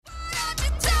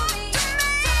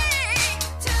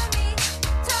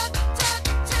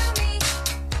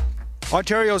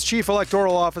Ontario's chief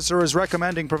electoral officer is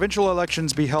recommending provincial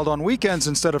elections be held on weekends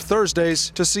instead of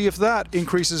Thursdays to see if that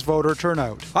increases voter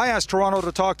turnout. I asked Toronto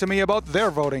to talk to me about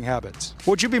their voting habits.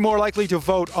 Would you be more likely to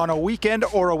vote on a weekend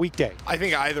or a weekday? I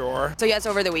think either or. So yes,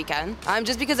 over the weekend.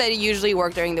 Just because I usually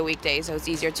work during the weekday, so it's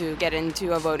easier to get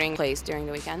into a voting place during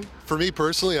the weekend. For me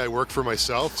personally, I work for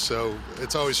myself, so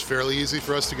it's always fairly easy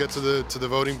for us to get to the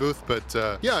voting booth.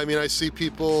 But yeah, I mean, I see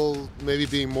people maybe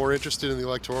being more interested in the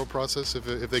electoral process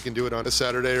if they can do it on a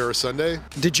Saturday or a Sunday.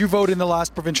 Did you vote in the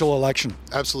last provincial election?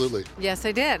 Absolutely. Yes,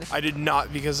 I did. I did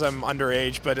not because I'm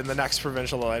underage, but in the next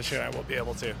provincial election, I will be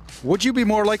able to. Would you be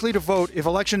more likely to vote if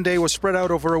election day was spread out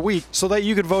over a week so that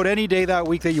you could vote any day that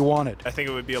week that you wanted? I think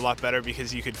it would be a lot better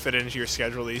because you could fit it into your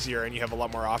schedule easier and you have a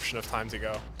lot more option of time to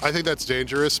go. I think that's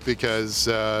dangerous because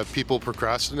people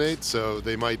procrastinate, so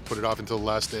they might put it off until the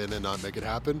last day and then not make it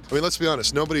happen. I mean, let's be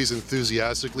honest, nobody's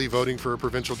enthusiastically voting for a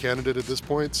provincial candidate at this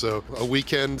point, so a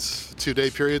weekend, 2-day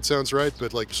period sounds right,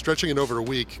 but like stretching it over a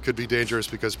week could be dangerous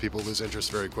because people lose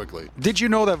interest very quickly. Did you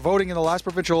know that voting in the last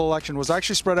provincial election was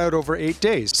actually spread out over 8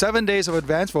 days? 7 days of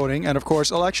advance voting and, of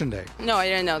course, election day. No, I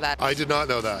didn't know that. I did not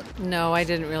know that. No, I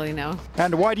didn't really know.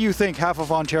 And why do you think half of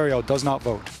Ontario does not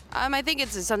vote? I think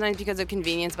it's sometimes because of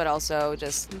convenience, but also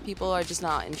just people are just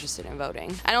not interested in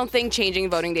voting. I don't think changing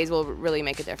voting days will really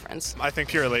make a difference. I think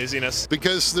pure laziness.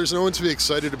 Because there's no one to be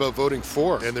excited about voting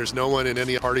for, and there's no one in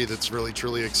any party that's really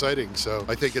truly exciting. So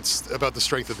I think it's about the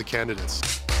strength of the candidates.